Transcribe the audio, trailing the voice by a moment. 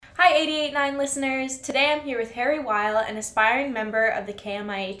889 listeners. Today I'm here with Harry Weil, an aspiring member of the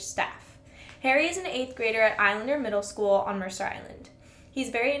KMIH staff. Harry is an 8th grader at Islander Middle School on Mercer Island. He's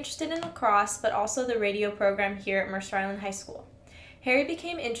very interested in lacrosse, but also the radio program here at Mercer Island High School. Harry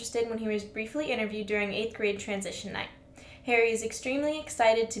became interested when he was briefly interviewed during 8th grade transition night. Harry is extremely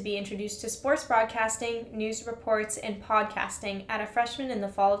excited to be introduced to sports broadcasting, news reports, and podcasting at a freshman in the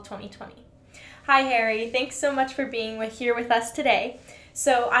fall of 2020. Hi, Harry. Thanks so much for being here with us today.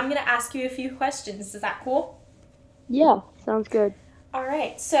 So I'm going to ask you a few questions. Is that cool? Yeah, sounds good. All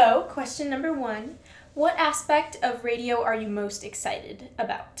right. So question number 1. What aspect of radio are you most excited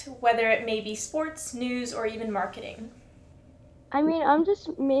about, whether it may be sports, news, or even marketing? I mean, I'm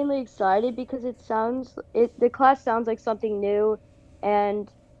just mainly excited because the class sounds like something new and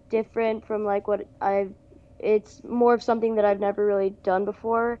different from like it's more of something that I've never really done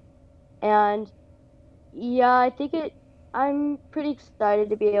before. And yeah, I'm pretty excited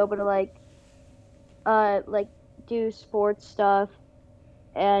to be able to like do sports stuff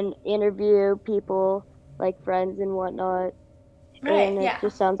and interview people like friends and whatnot. Right, and it yeah.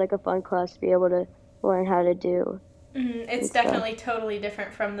 just sounds like a fun class to be able to learn how to do. It's definitely totally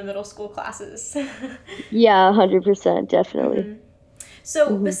different from the middle school classes. Yeah, 100%, definitely. Mm-hmm.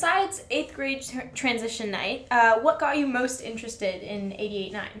 So besides 8th grade transition night, what got you most interested in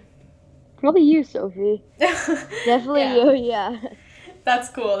 88.9? Probably you, Sophie. Definitely Yeah. you, yeah. That's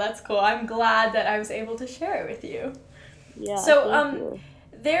cool. I'm glad that I was able to share it with you. Yeah. So, thank you.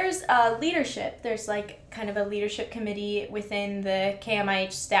 there's leadership. There's like kind of a leadership committee within the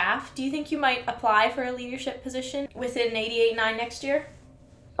KMIH staff. Do you think you might apply for a leadership position within 88.9 next year?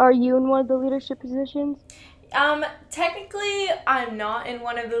 Are you in one of the leadership positions? Technically, I'm not in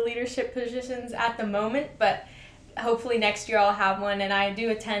one of the leadership positions at the moment, but hopefully next year I'll have one, and I do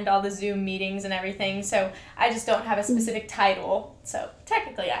attend all the Zoom meetings and everything, so I just don't have a specific title, so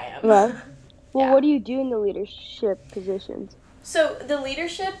technically I am. Right. Well, Yeah. What do you do in the leadership positions? So the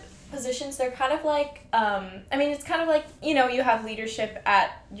leadership positions, they're kind of like, it's kind of like, you have leadership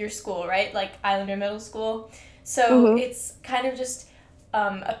at your school, right? Like Islander Middle School. So it's kind of just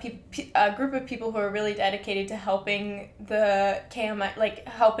a group of people who are really dedicated to helping the KMI, like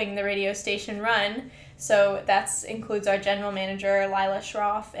helping the radio station run. So that includes our general manager, Lila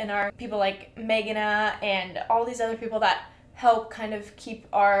Schroff, and our people like Megana and all these other people that help kind of keep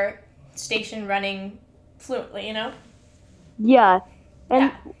our station running fluently, Yeah. And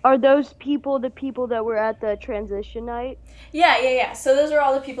Yeah. Are those people the people that were at the transition night? Yeah. So those are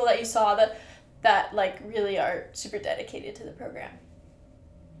all the people that you saw that like really are super dedicated to the program.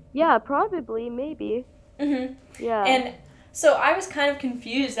 Yeah, probably, maybe. Mm-hmm. Yeah. And so I was kind of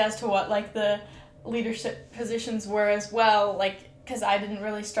confused as to what like the leadership positions were as well, like because I didn't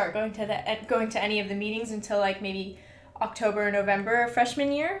really start going to any of the meetings until like maybe October or November of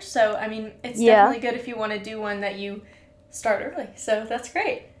freshman year. So I mean, it's definitely good if you want to do one that you start early. So that's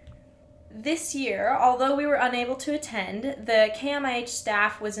great. This year, although we were unable to attend, the KMIH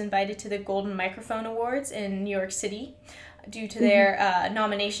staff was invited to the Golden Microphone Awards in New York City due to their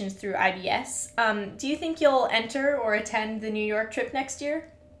nominations through IBS. Do you think you'll enter or attend the New York trip next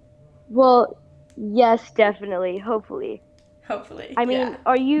year? Well, yes, definitely. Hopefully. I mean,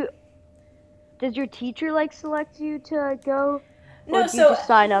 yeah. Does your teacher select you to go? No, or do you just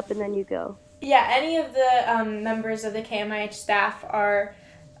sign up and then you go? Yeah, any of the members of the KMIH staff are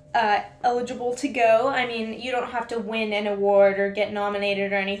eligible to go. I mean, you don't have to win an award or get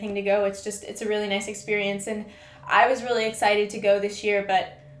nominated or anything to go. It's a really nice experience, and I was really excited to go this year,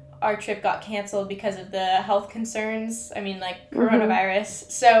 but our trip got canceled because of the health concerns. I mean, like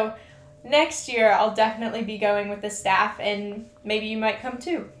coronavirus. So next year I'll definitely be going with the staff, and maybe you might come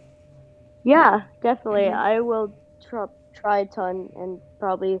too. Yeah, definitely. I will try a ton and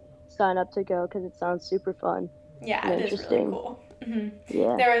probably sign up to go because it sounds super fun. Yeah, it is really cool.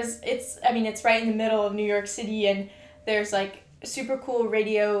 Yeah. It's right in the middle of New York City, and there's like super cool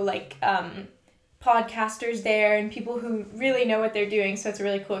radio podcasters there and people who really know what they're doing, so it's a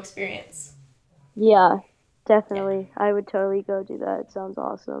really cool experience. Yeah, definitely. Yeah. I would totally go do that. It sounds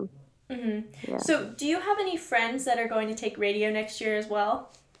awesome. Yeah. So do you have any friends that are going to take radio next year as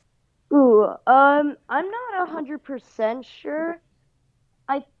well? I'm not 100% sure.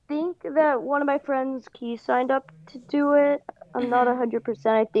 I think that one of my friends, he signed up to do it. I'm not 100%.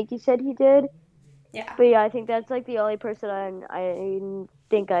 I think he said he did. Yeah. But yeah, I think that's like the only person I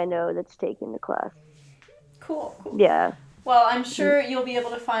think I know that's taking the class. Cool. Yeah. Well, I'm sure you'll be able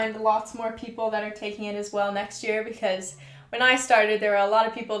to find lots more people that are taking it as well next year, because when I started, there were a lot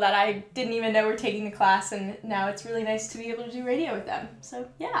of people that I didn't even know were taking the class, and now it's really nice to be able to do radio with them. So,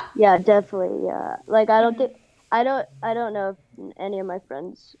 yeah. Yeah, definitely, yeah. Like, I don't know if any of my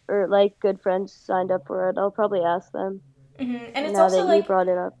friends or like good friends signed up for it. I'll probably ask them And it's now also that you like brought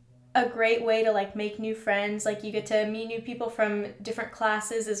it up. a great way to like make new friends. Like you get to meet new people from different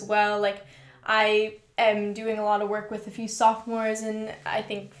classes as well. Like I am doing a lot of work with a few sophomores and I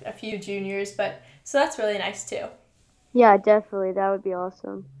think a few juniors, but so that's really nice too. Yeah, definitely. That would be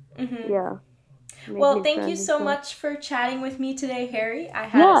awesome. hmm Yeah, make Well, new thank you friends and so stuff. much for chatting with me today, Harry. I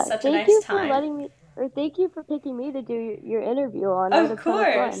had Yeah, such a thank nice you for time. letting me, or thank you for picking me to do your interview on. I had Of a ton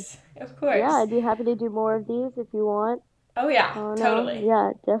of fun. course. Of Yeah, course. I'd be happy to do more of these if you want. Oh, yeah, Oh no, totally.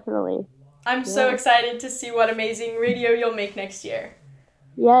 yeah, definitely. I'm so Yeah. excited to see what amazing radio you'll make next year.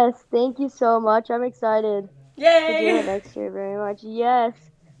 Yes, thank you so much. I'm excited to do it Yay! next year very much.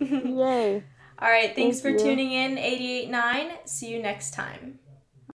 Yes. Yay. All right, thanks Thank for you. tuning in, 88.9. See you next time.